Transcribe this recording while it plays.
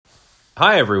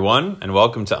Hi, everyone, and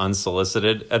welcome to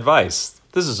Unsolicited Advice.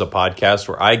 This is a podcast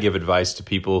where I give advice to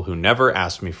people who never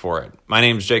ask me for it. My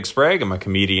name is Jake Sprague. I'm a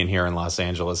comedian here in Los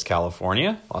Angeles,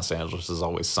 California. Los Angeles is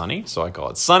always sunny, so I call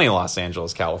it sunny Los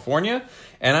Angeles, California.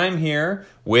 And I'm here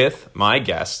with my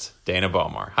guest, Dana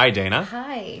Bomar. Hi, Dana.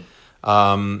 Hi.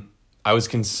 I was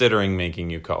considering making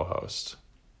you co-host.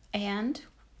 And?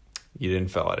 You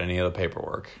didn't fill out any of the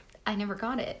paperwork. I never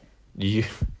got it. You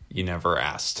never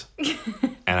asked.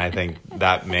 And I think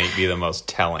that may be the most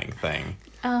telling thing.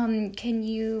 Can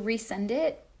you resend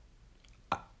it?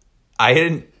 I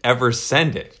didn't ever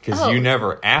send it because you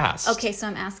never asked. Okay, so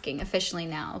I'm asking officially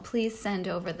now. Please send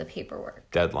over the paperwork.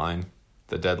 Deadline.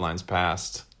 The deadline's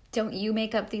passed. Don't you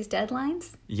make up these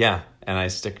deadlines? Yeah, and I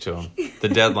stick to them. The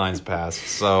deadline's passed,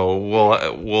 so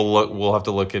we'll have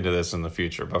to look into this in the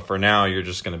future. But for now, you're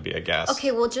just going to be a guest.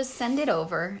 Okay, well, just send it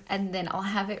over, and then I'll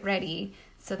have it ready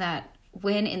so that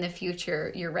when in the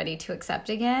future you're ready to accept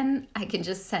again, I can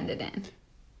just send it in.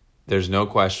 There's no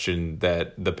question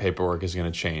that the paperwork is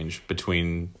going to change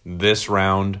between this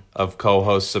round of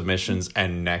co-host submissions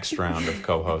and next round of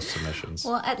co-host submissions.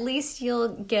 Well, at least you'll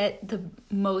get the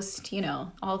most,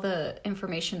 all the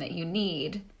information that you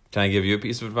need. Can I give you a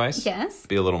piece of advice? Yes.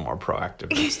 Be a little more proactive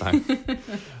next time.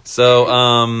 So,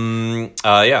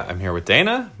 I'm here with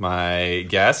Dana, my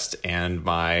guest, and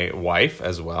my wife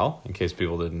as well, in case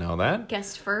people didn't know that.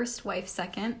 Guest first, wife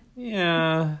second.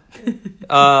 Yeah.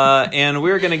 And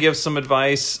we're going to give some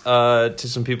advice to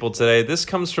some people today. This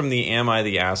comes from the Am I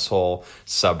the Asshole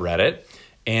subreddit.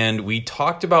 And we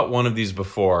talked about one of these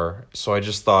before, so I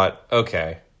just thought,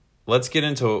 okay, let's get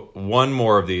into one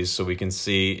more of these so we can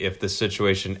see if the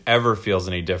situation ever feels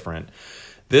any different.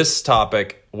 This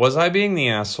topic, was I being the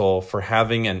asshole for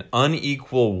having an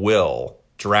unequal will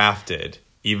drafted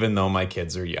even though my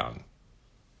kids are young?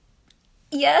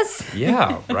 Yes.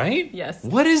 Yeah, right? Yes.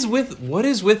 What is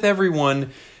with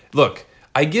everyone? Look,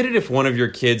 I get it if one of your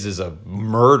kids is a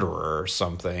murderer or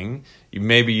something.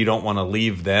 Maybe you don't want to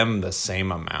leave them the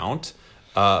same amount.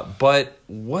 But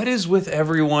what is with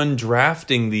everyone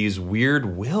drafting these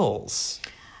weird wills?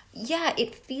 Yeah,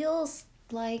 it feels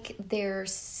like they're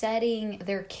setting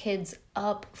their kids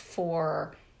up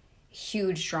for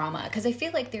huge drama. Because I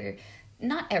feel like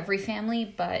not every family,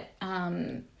 but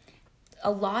a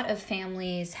lot of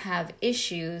families have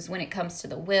issues when it comes to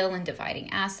the will and dividing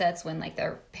assets when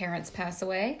their parents pass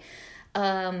away.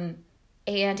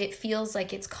 And it feels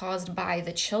like it's caused by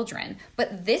the children.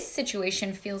 But this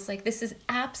situation feels like this is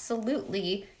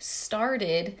absolutely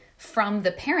started from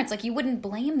the parents. You wouldn't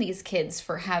blame these kids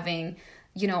for having,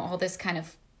 all this kind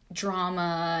of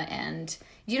drama and,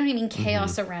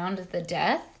 chaos around the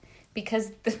death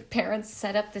because the parents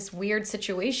set up this weird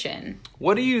situation.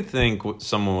 What do you think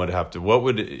someone would have to,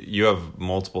 you have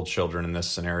multiple children in this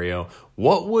scenario.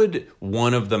 What would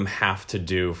one of them have to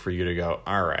do for you to go,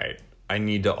 all right, I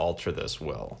need to alter this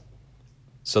will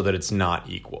so that it's not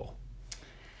equal?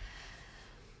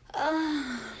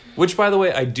 Which, by the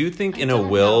way, I do think in a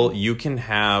will, you can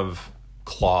have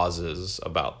clauses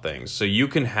about things. So you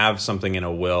can have something in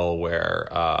a will where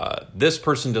this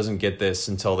person doesn't get this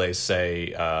until they say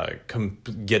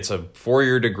gets a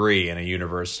 4-year degree in a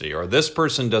university, or this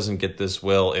person doesn't get this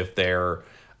will if they're,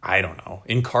 I don't know,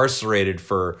 incarcerated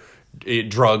for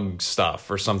drug stuff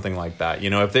or something like that.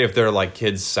 If they're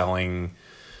kids selling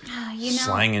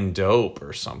slang and dope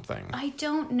or something. I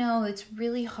don't know. It's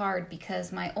really hard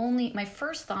because my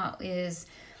first thought is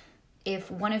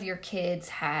if one of your kids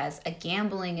has a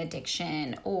gambling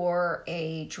addiction or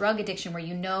a drug addiction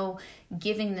where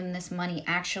giving them this money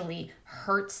actually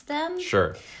hurts them.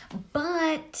 Sure.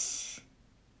 But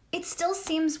it still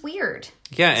seems weird.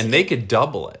 Yeah, and they could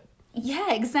double it.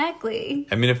 Yeah, exactly.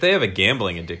 I mean, if they have a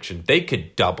gambling addiction, they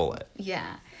could double it.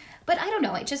 Yeah. But I don't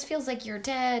know. It just feels like you're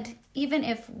dead, even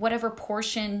if whatever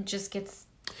portion just gets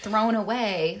thrown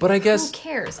away. But I guess... who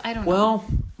cares? I don't know.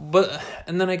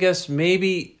 And then I guess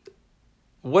maybe...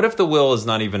 What if the will is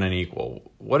not even unequal?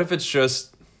 What if it's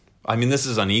just... I mean, this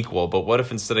is unequal, but what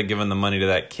if instead of giving the money to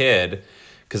that kid,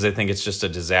 because they think it's just a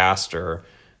disaster,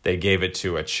 they gave it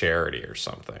to a charity or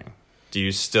something? Do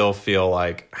you still feel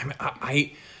like...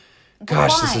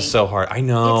 Gosh, why? This is so hard. I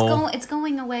know. It's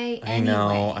going away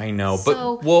anyway. I know.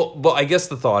 So, but I guess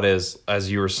the thought is,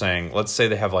 as you were saying, let's say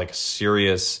they have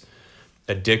serious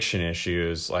addiction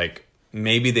issues.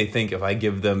 Maybe they think if I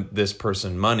give them this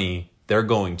person money, they're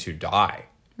going to die.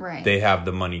 Right. They have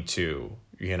the money to,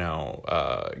 get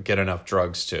enough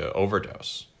drugs to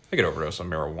overdose. They could overdose on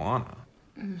marijuana.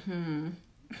 Mm-hmm.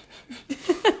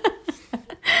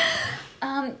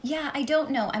 Yeah, I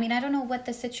don't know. I mean, I don't know what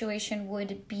the situation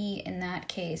would be in that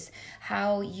case.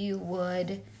 How you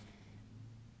would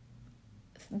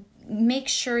make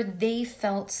sure they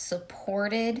felt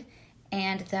supported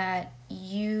and that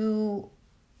you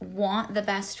want the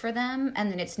best for them,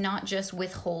 and then it's not just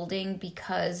withholding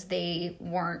because they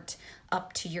weren't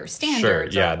up to your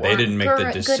standards. Sure, yeah, they didn't make the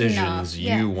good decisions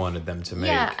enough. you wanted them to make.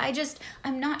 Yeah,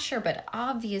 I'm not sure, but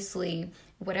obviously,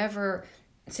 whatever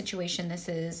situation this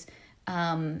is,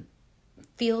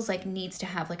 feels like needs to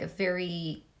have like a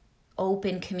very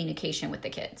open communication with the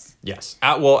kids. Yes,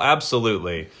 well,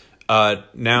 absolutely. Now,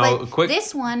 But quick.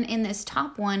 this one, in this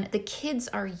top one, the kids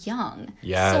are young.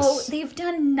 Yes. So they've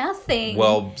done nothing.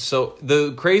 Well, so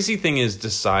the crazy thing is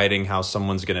deciding how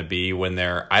someone's going to be when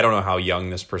they're, I don't know how young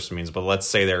this person means, but let's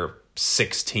say they're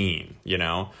 16, you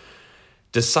know?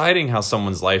 Deciding how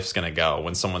someone's life's going to go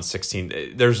when someone's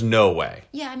 16, there's no way.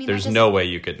 Yeah, I mean, there's no way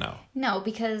you could know. No,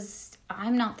 because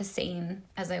I'm not the same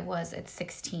as I was at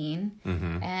 16.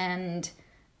 Mm-hmm. And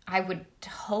I would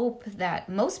hope that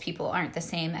most people aren't the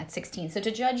same at 16. So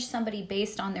to judge somebody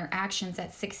based on their actions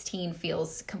at 16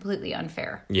 feels completely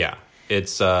unfair. Yeah.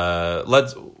 It's,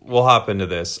 we'll hop into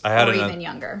this. Or even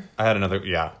younger. I had another,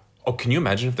 yeah. Oh, can you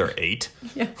imagine if they're 8?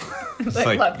 Yeah. It's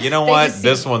like, look, you know what?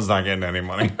 This one's not getting any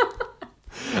money.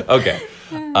 Okay.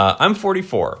 I'm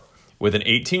 44 with an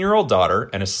 18-year-old daughter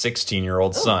and a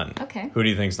 16-year-old son. Okay. Who do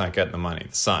you think's not getting the money?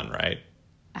 The son, right?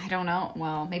 I don't know.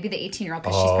 Well, maybe the 18-year-old,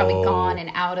 because she's probably gone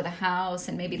and out of the house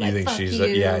and maybe like, you think fuck she's you.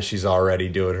 Yeah, she's already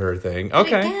doing her thing. But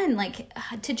Okay. again, like,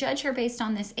 to judge her based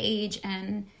on this age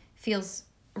and feels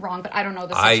wrong, but I don't know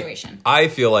the situation. I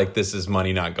feel like this is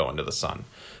money not going to the son,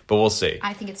 but we'll see.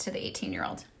 I think it's to the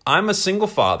 18-year-old. I'm a single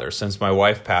father since my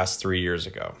wife passed 3 years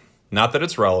ago. Not that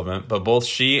it's relevant, but both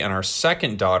she and our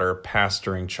second daughter passed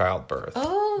during childbirth.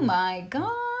 Oh my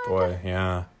God. Boy,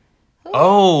 yeah.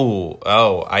 Oh,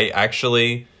 I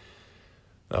actually,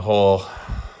 the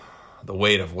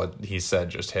weight of what he said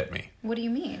just hit me. What do you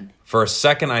mean? For a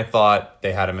second, I thought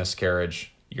they had a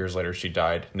miscarriage. Years later, she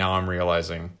died. Now I'm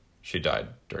realizing she died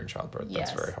during childbirth.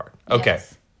 Yes. That's very hard. Okay.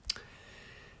 Yes.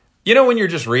 You know when you're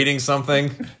just reading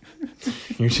something,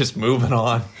 you're just moving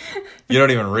on. You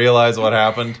don't even realize what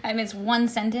happened. I mean, it's one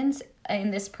sentence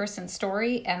in this person's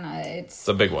story, and it's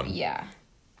a big one. Yeah.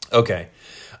 Okay.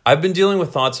 I've been dealing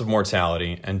with thoughts of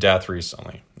mortality and death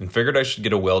recently and figured I should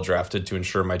get a will drafted to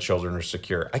ensure my children are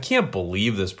secure. I can't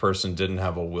believe this person didn't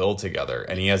have a will together,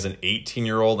 and he has an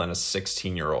 18-year-old and a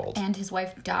 16-year-old. And his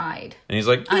wife died. And he's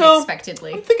like,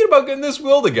 unexpectedly. I'm thinking about getting this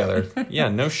will together. Yeah,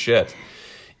 no shit.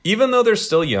 Even though they're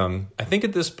still young, I think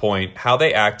at this point, how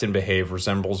they act and behave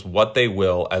resembles what they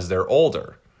will as they're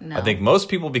older. No. I think most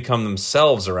people become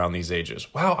themselves around these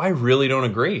ages. Wow, I really don't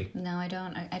agree. No, I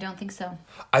don't. I don't think so.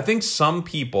 I think some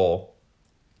people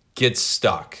get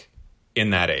stuck in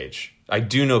that age. I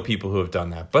do know people who have done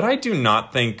that, but I do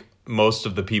not think most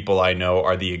of the people I know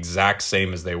are the exact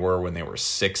same as they were when they were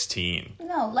 16.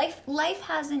 No, life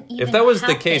hasn't even If that was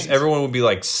happened. the case, everyone would be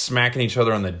like smacking each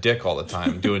other on the dick all the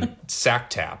time, doing sack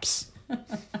taps.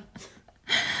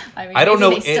 I mean, I don't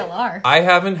know. They still are. I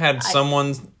haven't had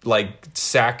someone like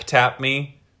sack tap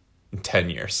me in 10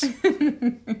 years.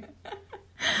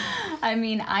 I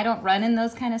mean, I don't run in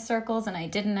those kind of circles, and I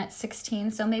didn't at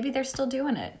 16, so maybe they're still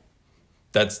doing it.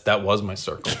 That was my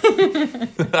circle.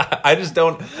 I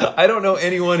don't know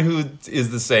anyone who is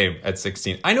the same at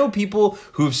 16. I know people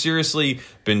who've seriously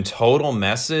been total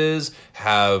messes,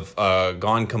 have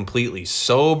gone completely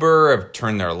sober, have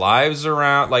turned their lives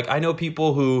around. Like, I know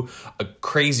people who,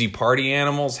 crazy party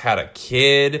animals, had a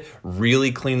kid,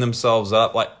 really cleaned themselves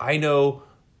up. Like, I know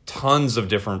tons of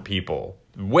different people,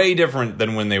 way different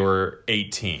than when they were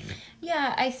 18.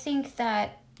 Yeah, I think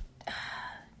that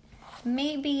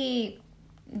maybe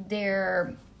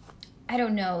they're, I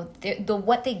don't know, the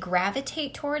what they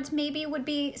gravitate towards maybe would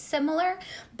be similar,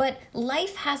 but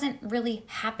life hasn't really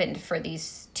happened for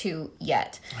these two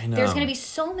yet. I know. There's going to be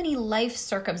so many life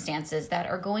circumstances that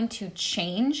are going to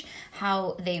change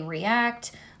how they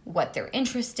react, what they're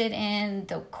interested in,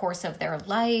 the course of their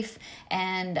life,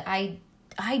 and I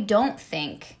don't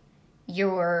think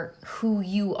you're who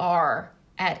you are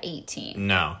at 18.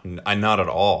 No, not at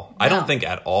all. No. I don't think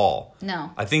at all.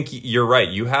 No. I think you're right.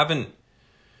 You've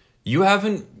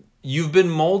been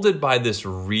molded by this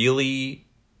really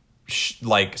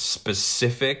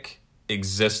specific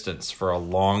existence for a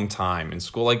long time in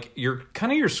school. Like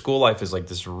your school life is like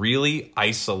this really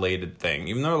isolated thing,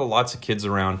 even though there are lots of kids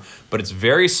around, but it's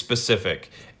very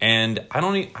specific. And I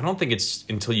don't think it's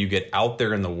until you get out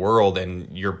there in the world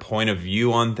and your point of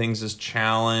view on things is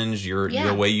challenged,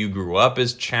 the way you grew up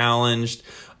is challenged,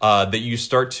 that you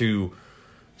start to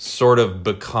sort of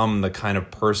become the kind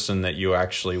of person that you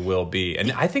actually will be.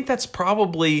 And I think that's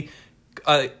probably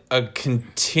a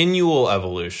continual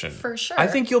evolution. For sure. I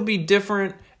think you'll be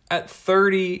different at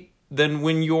 30 than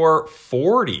when you're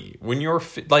 40. When you're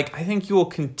like, I think you will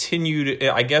continue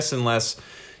to, I guess, unless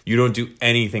you don't do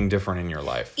anything different in your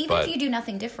life. Even if you do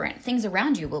nothing different, things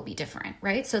around you will be different,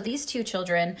 right? So these two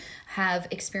children have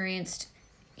experienced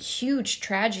huge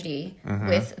tragedy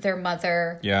with their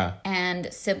mother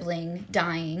and sibling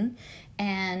dying.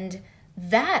 And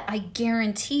that, I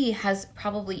guarantee, has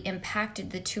probably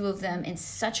impacted the two of them in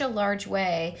such a large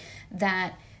way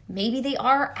that maybe they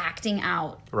are acting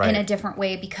out in a different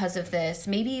way because of this.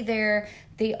 Maybe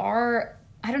they are,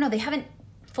 I don't know, they haven't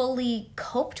fully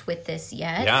coped with this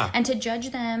yet. Yeah. And to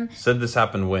judge them... Said this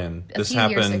happened when? This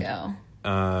happened years ago.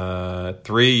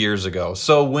 3 years ago.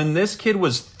 So when this kid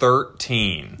was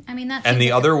 13, I mean, that and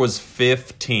the other was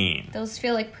 15. Those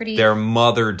feel like pretty... Their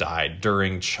mother died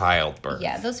during childbirth.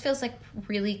 Yeah, those feels like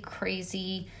really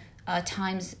crazy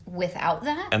times without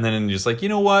that. And then you're just like, you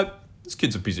know what? This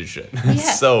kid's a piece of shit.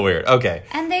 It's so weird. Okay.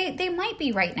 And they might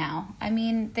be right now. I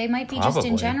mean, they might be just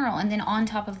in general. And then on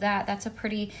top of that, that's a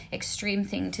pretty extreme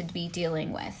thing to be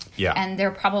dealing with. Yeah. And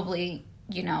they're probably,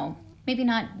 you know, maybe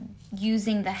not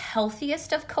using the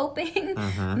healthiest of coping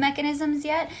mechanisms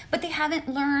yet, but they haven't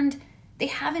learned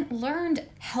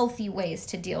healthy ways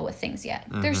to deal with things yet.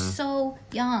 They're so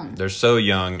young. They're so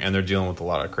young, and they're dealing with a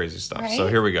lot of crazy stuff. Right? So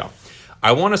here we go.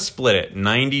 I want to split it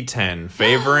 90-10,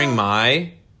 favoring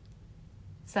my...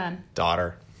 son.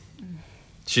 Daughter.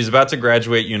 She's about to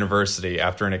graduate university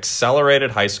after an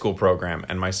accelerated high school program,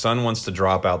 and my son wants to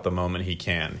drop out the moment he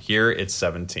can. Here, it's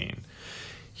 17.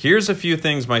 Here's a few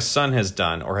things my son has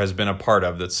done or has been a part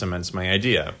of that cements my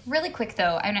idea. Really quick,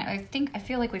 though, and I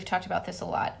feel like we've talked about this a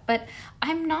lot, but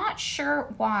I'm not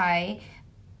sure why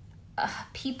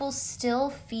people still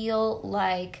feel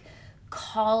like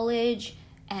college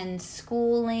and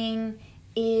schooling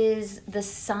is the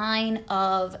sign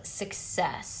of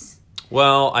success.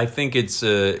 Well, I think it's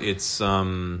like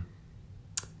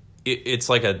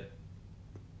a...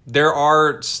 There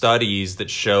are studies that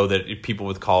show that people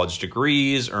with college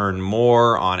degrees earn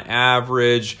more on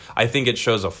average. I think it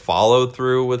shows a follow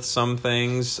through with some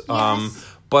things.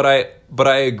 Yes. But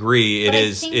I agree. It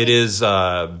is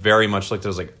very much like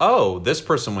there's like, oh, this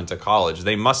person went to college.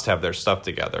 They must have their stuff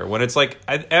together. When it's like,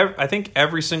 I think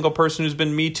every single person who's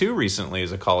been Me Too recently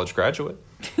is a college graduate.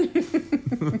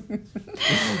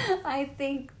 I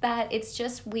think that it's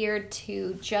just weird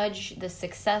to judge the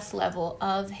success level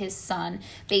of his son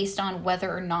based on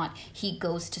whether or not he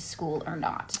goes to school or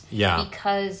not. Yeah.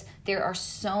 Because there are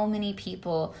so many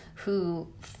people who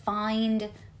find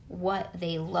what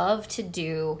they love to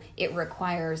do. It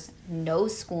requires no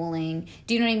schooling.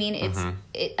 Do you know what I mean?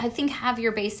 I think have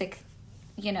your basic,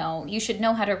 you should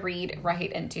know how to read,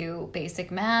 write, and do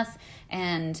basic math,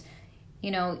 and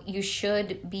you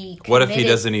should be committed. What if he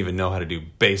doesn't even know how to do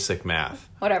basic math?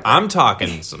 Whatever. I'm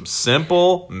talking some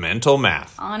simple mental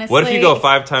math. Honestly. What if you go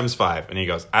 5 times 5 and he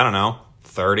goes, I don't know,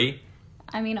 30?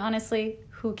 I mean, honestly,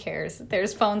 who cares?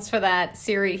 There's phones for that.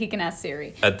 Siri, he can ask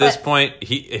Siri. At this point,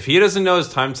 if he doesn't know his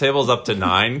timetable's up to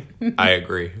 9, I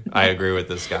agree. I agree with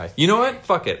this guy. You know what?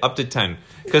 Fuck it. Up to 10.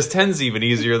 Because 10's even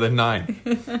easier than 9.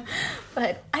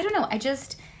 But I don't know. I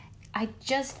just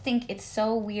think it's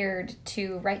so weird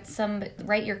to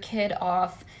write your kid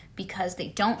off because they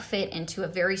don't fit into a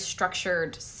very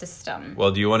structured system.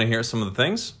 Well, do you want to hear some of the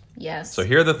things? Yes. So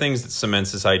here are the things that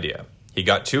cements his idea. He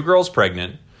got 2 girls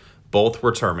pregnant. Both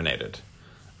were terminated.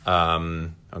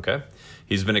 Okay.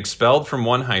 He's been expelled from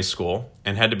one high school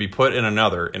and had to be put in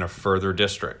another in a further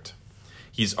district.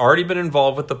 He's already been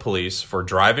involved with the police for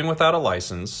driving without a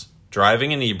license,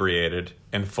 driving inebriated,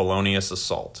 and felonious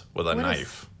assault with a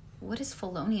knife. What does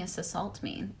felonious assault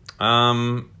mean?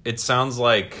 It sounds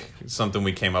like something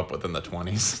we came up with in the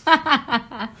 20s.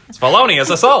 It's felonious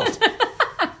assault.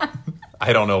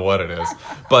 I don't know what it is,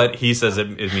 but he says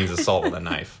it means assault with a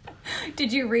knife.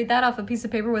 Did you read that off a piece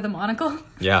of paper with a monocle?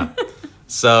 Yeah.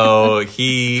 So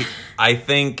I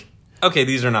think, okay,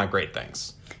 these are not great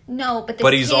things. No,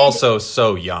 but he's also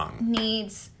so young.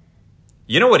 Needs.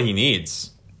 You know what he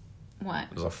needs? What?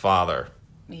 Is a father.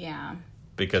 Yeah.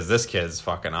 Because this kid's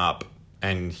fucking up,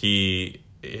 and he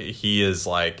is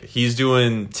like, he's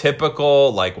doing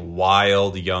typical like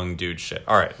wild young dude shit.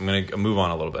 All right, I'm gonna move on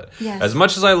a little bit. Yes. As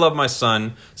much as I love my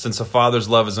son, since a father's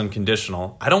love is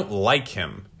unconditional, I don't like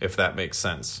him, if that makes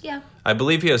sense. Yeah. I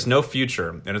believe he has no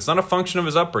future, and it's not a function of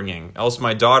his upbringing, else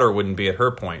my daughter wouldn't be at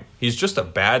her point. He's just a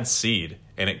bad seed,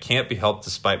 and it can't be helped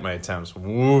despite my attempts.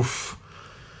 Woof.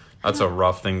 That's a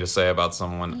rough thing to say about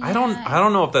someone. Yeah. I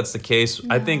don't know if that's the case.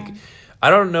 No. I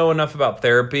don't know enough about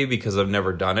therapy because I've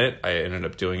never done it. I ended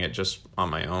up doing it just on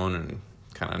my own and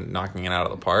kind of knocking it out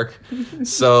of the park.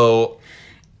 So,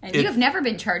 and you have never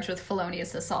been charged with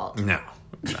felonious assault. No.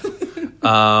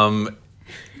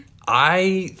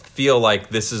 I feel like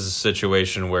this is a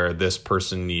situation where this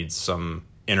person needs some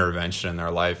intervention in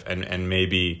their life, and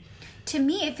maybe... To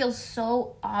me, it feels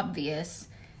so obvious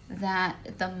that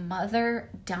the mother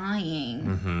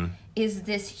dying is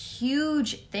this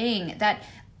huge thing that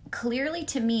clearly,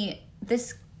 to me,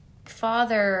 this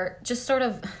father just sort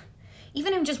of,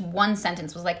 even in just one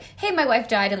sentence, was like, hey, my wife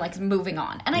died, and like moving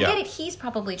on. And I get it, he's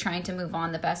probably trying to move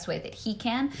on the best way that he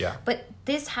can. Yeah. But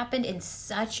this happened in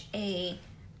such a,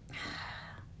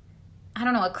 I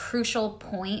don't know, a crucial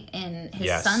point in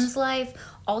his son's life.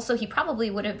 Also, he probably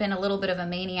would have been a little bit of a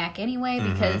maniac anyway,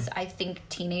 because I think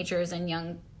teenagers and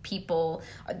young people,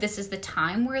 this is the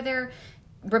time where they're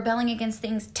rebelling against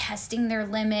things, testing their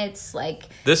limits. Like,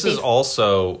 this is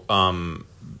also,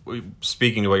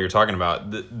 speaking to what you're talking about,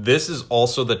 this is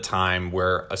also the time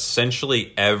where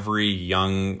essentially every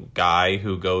young guy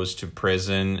who goes to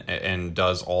prison and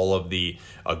does all of the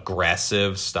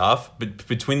aggressive stuff,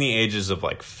 between the ages of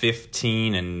like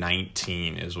 15 and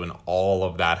 19 is when all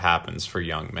of that happens for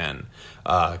young men,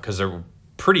 because they're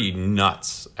pretty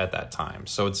nuts at that time.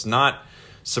 So it's not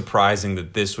surprising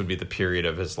that this would be the period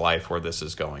of his life where this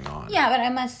is going on. Yeah, but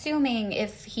I'm assuming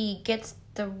if he gets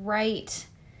the right,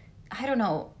 I don't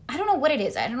know what it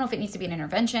is. I don't know if it needs to be an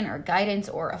intervention or guidance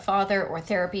or a father or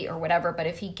therapy or whatever, but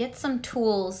if he gets some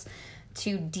tools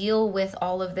to deal with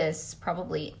all of this,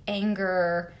 probably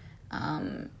anger,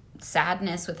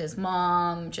 sadness with his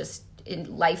mom, just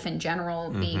in life in general,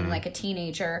 being like a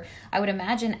teenager, I would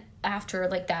imagine after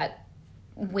like that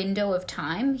window of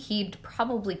time, he'd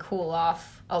probably cool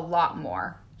off a lot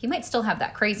more. He might still have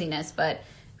that craziness, but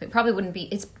it probably wouldn't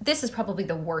be, this is probably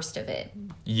the worst of it.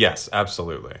 Yes,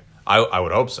 absolutely. I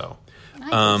would hope so.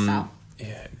 I think so.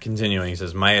 Yeah, continuing, he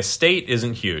says, my estate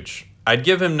isn't huge. I'd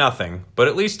give him nothing, but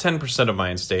at least 10% of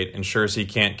my estate ensures he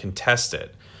can't contest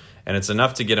it, and it's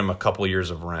enough to get him a couple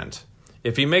years of rent.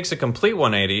 If he makes a complete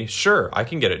 180, sure, I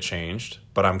can get it changed,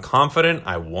 but I'm confident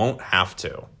I won't have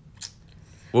to.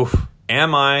 Oof.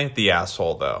 Am I the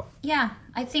asshole, though? Yeah,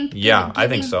 I think... I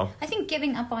think so. I think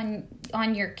giving up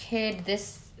on your kid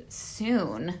this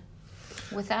soon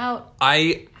without...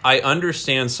 I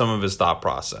understand some of his thought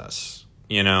process,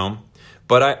 you know?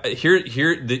 But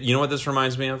you know what this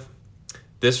reminds me of?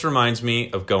 This reminds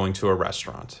me of going to a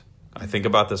restaurant. I think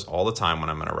about this all the time when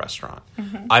I'm in a restaurant.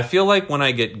 I feel like when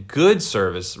I get good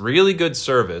service, really good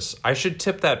service, I should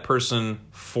tip that person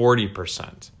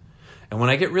 40%. And when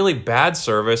I get really bad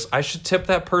service, I should tip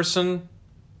that person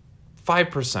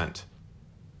 5%,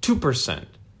 2%,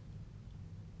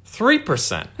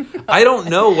 3%. I don't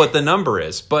know what the number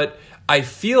is, but I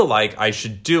feel like I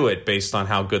should do it based on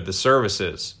how good the service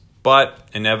is. But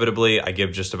inevitably, I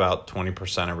give just about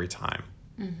 20% every time.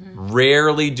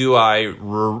 Rarely do I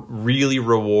really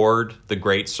reward the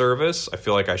great service. I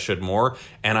feel like I should more.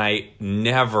 And I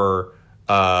never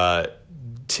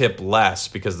tip less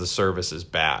because the service is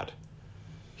bad.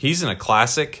 He's in a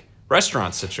classic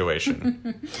restaurant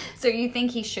situation. So you think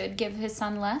he should give his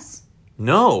son less?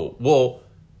 No. Well,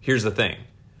 here's the thing.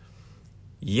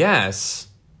 Yes,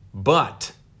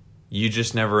 but you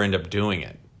just never end up doing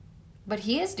it. But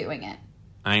he is doing it.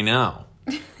 I know.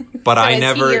 But so I is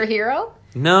never... he your hero?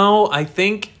 No, I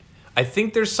think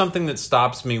there's something that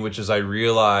stops me, which is I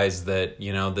realize that,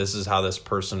 you know, this is how this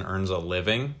person earns a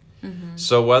living.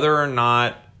 So whether or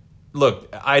not...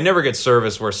 Look, I never get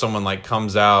service where someone like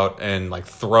comes out and like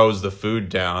throws the food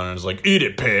down and is like, eat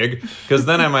it, pig. Because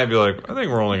then I might be like, I think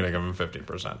we're only going to give him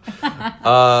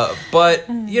 50%. But,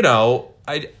 you know,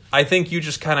 I think you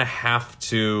just kind of have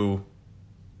to,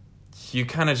 you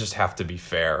kind of just have to be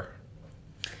fair.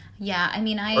 Yeah, I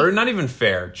mean, Or not even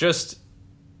fair, just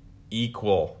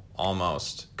equal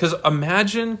almost. Because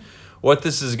imagine what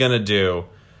this is going to do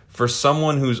for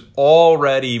someone who's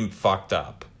already fucked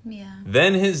up. Yeah.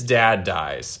 Then his dad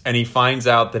dies, and he finds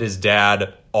out that his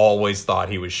dad always thought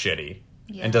he was shitty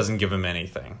and doesn't give him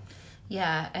anything.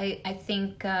 Yeah, I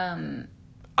think...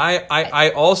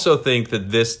 I also think that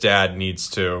this dad needs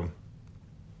to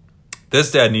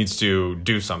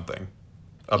do something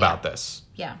about this.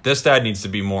 Yeah. This dad needs to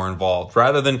be more involved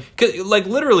rather than... Like,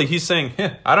 literally, he's saying,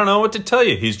 I don't know what to tell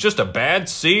you. He's just a bad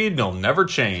seed and he'll never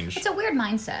change. It's a weird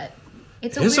mindset.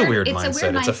 It is a weird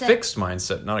mindset. It's a fixed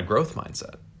mindset, not a growth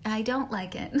mindset. I don't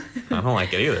like it. I don't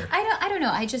like it either. I don't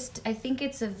know. I think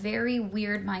it's a very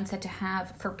weird mindset to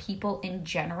have for people in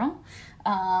general.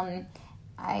 I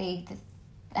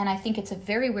think it's a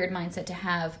very weird mindset to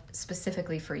have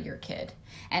specifically for your kid.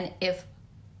 And if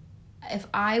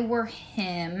I were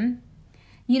him,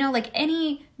 You know, like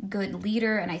any good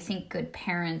leader, and I think good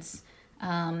parents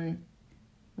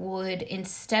would,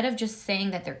 instead of just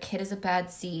saying that their kid is a bad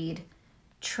seed,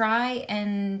 try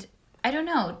and, I don't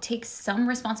know, take some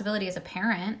responsibility as a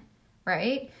parent,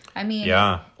 right? I mean...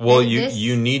 Yeah. Well,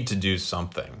 you need to do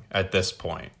something at this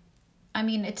point. I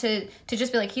mean, to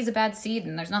just be like, he's a bad seed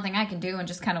and there's nothing I can do and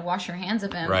just kind of wash your hands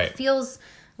of him. Right. It feels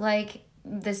like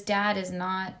this dad is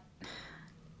not...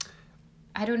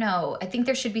 I don't know. I think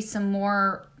there should be some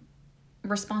more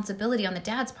responsibility on the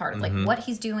dad's part of like what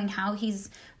he's doing, how he's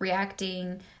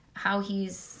reacting, how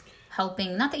he's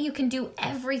helping. Not that you can do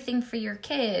everything for your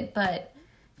kid, but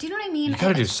do you know what I mean? You got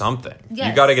to do something. Yes.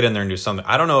 You got to get in there and do something.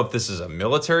 I don't know if this is a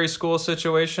military school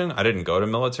situation. I didn't go to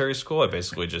military school. I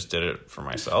basically just did it for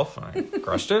myself and I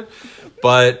crushed it.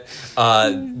 But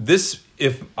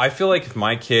I feel like if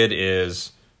my kid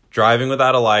is driving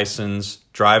without a license,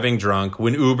 driving drunk,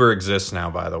 when Uber exists now,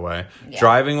 by the way,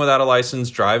 driving without a license,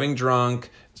 driving drunk,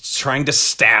 trying to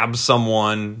stab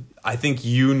someone, I think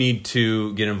you need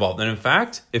to get involved. And in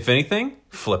fact, if anything,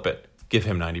 flip it. Give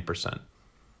him 90%.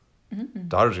 Mm-hmm.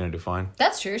 Daughter's going to do fine.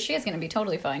 That's true. She is going to be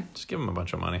totally fine. Just give him a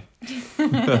bunch of money.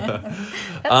 That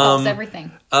solves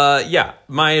everything. Yeah,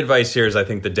 my advice here is I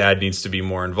think the dad needs to be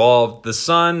more involved. The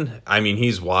son, I mean,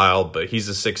 he's wild, but he's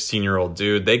a 16-year-old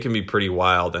dude. They can be pretty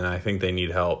wild, and I think they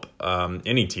need help.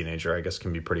 Any teenager, I guess,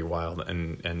 can be pretty wild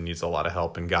and needs a lot of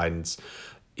help and guidance.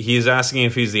 He's asking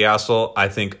if he's the asshole. I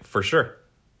think for sure.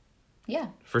 Yeah.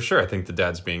 For sure, I think the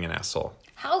dad's being an asshole.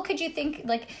 How could you think,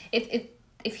 like,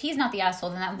 if he's not the asshole,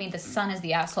 then that would mean the son is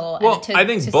the asshole. Well, I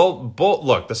think both.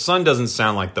 Look, the son doesn't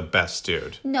sound like the best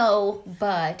dude. No,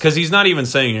 but because he's not even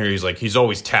saying here. He's like he's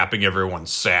always tapping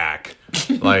everyone's sack.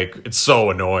 Like it's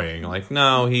so annoying. Like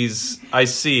no, I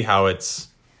see how it's.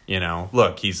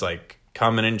 Look, he's like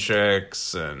coming in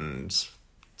chicks and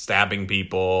stabbing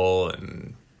people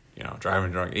and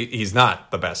driving drunk. He's not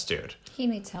the best dude. He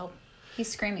needs help.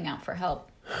 He's screaming out for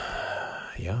help.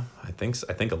 Yeah, I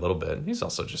think a little bit. He's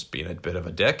also just being a bit of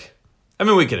a dick. I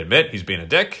mean, we can admit he's being a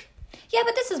dick. Yeah,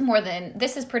 but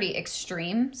this is pretty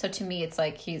extreme. So to me, it's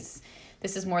like this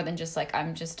is more than just like,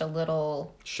 I'm just a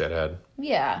little... shithead.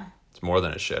 Yeah. It's more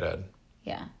than a shithead.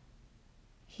 Yeah.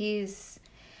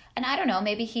 And I don't know,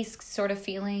 maybe he's sort of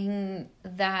feeling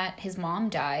that his mom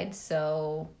died,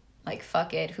 so like,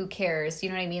 fuck it, who cares? You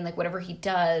know what I mean? Like, whatever he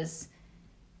does,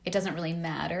 it doesn't really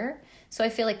matter. So I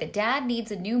feel like the dad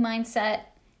needs a new mindset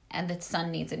and the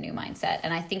son needs a new mindset.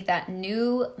 And I think that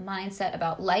new mindset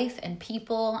about life and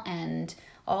people and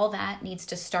all that needs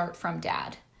to start from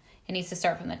dad. It needs to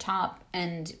start from the top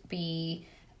and be,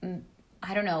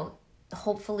 I don't know,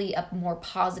 hopefully a more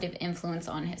positive influence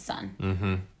on his son.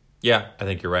 Mm-hmm. Yeah, I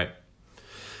think you're right.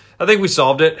 I think we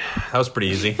solved it. That was pretty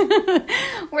easy.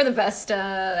 We're the best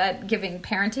at giving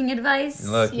parenting advice.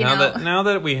 Look, now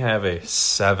that we have a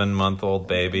 7-month-old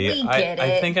baby,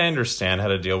 I think I understand how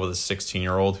to deal with a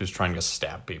 16-year-old who's trying to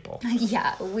stab people.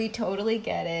 Yeah, we totally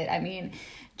get it. I mean,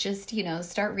 just,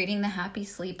 start reading The Happy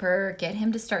Sleeper, get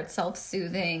him to start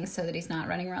self-soothing so that he's not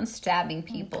running around stabbing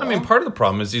people. I mean, part of the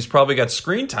problem is he's probably got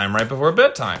screen time right before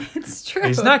bedtime. It's true.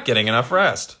 He's not getting enough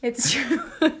rest. It's true.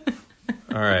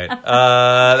 All right.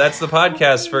 That's the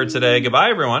podcast for today. Goodbye,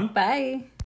 everyone. Bye.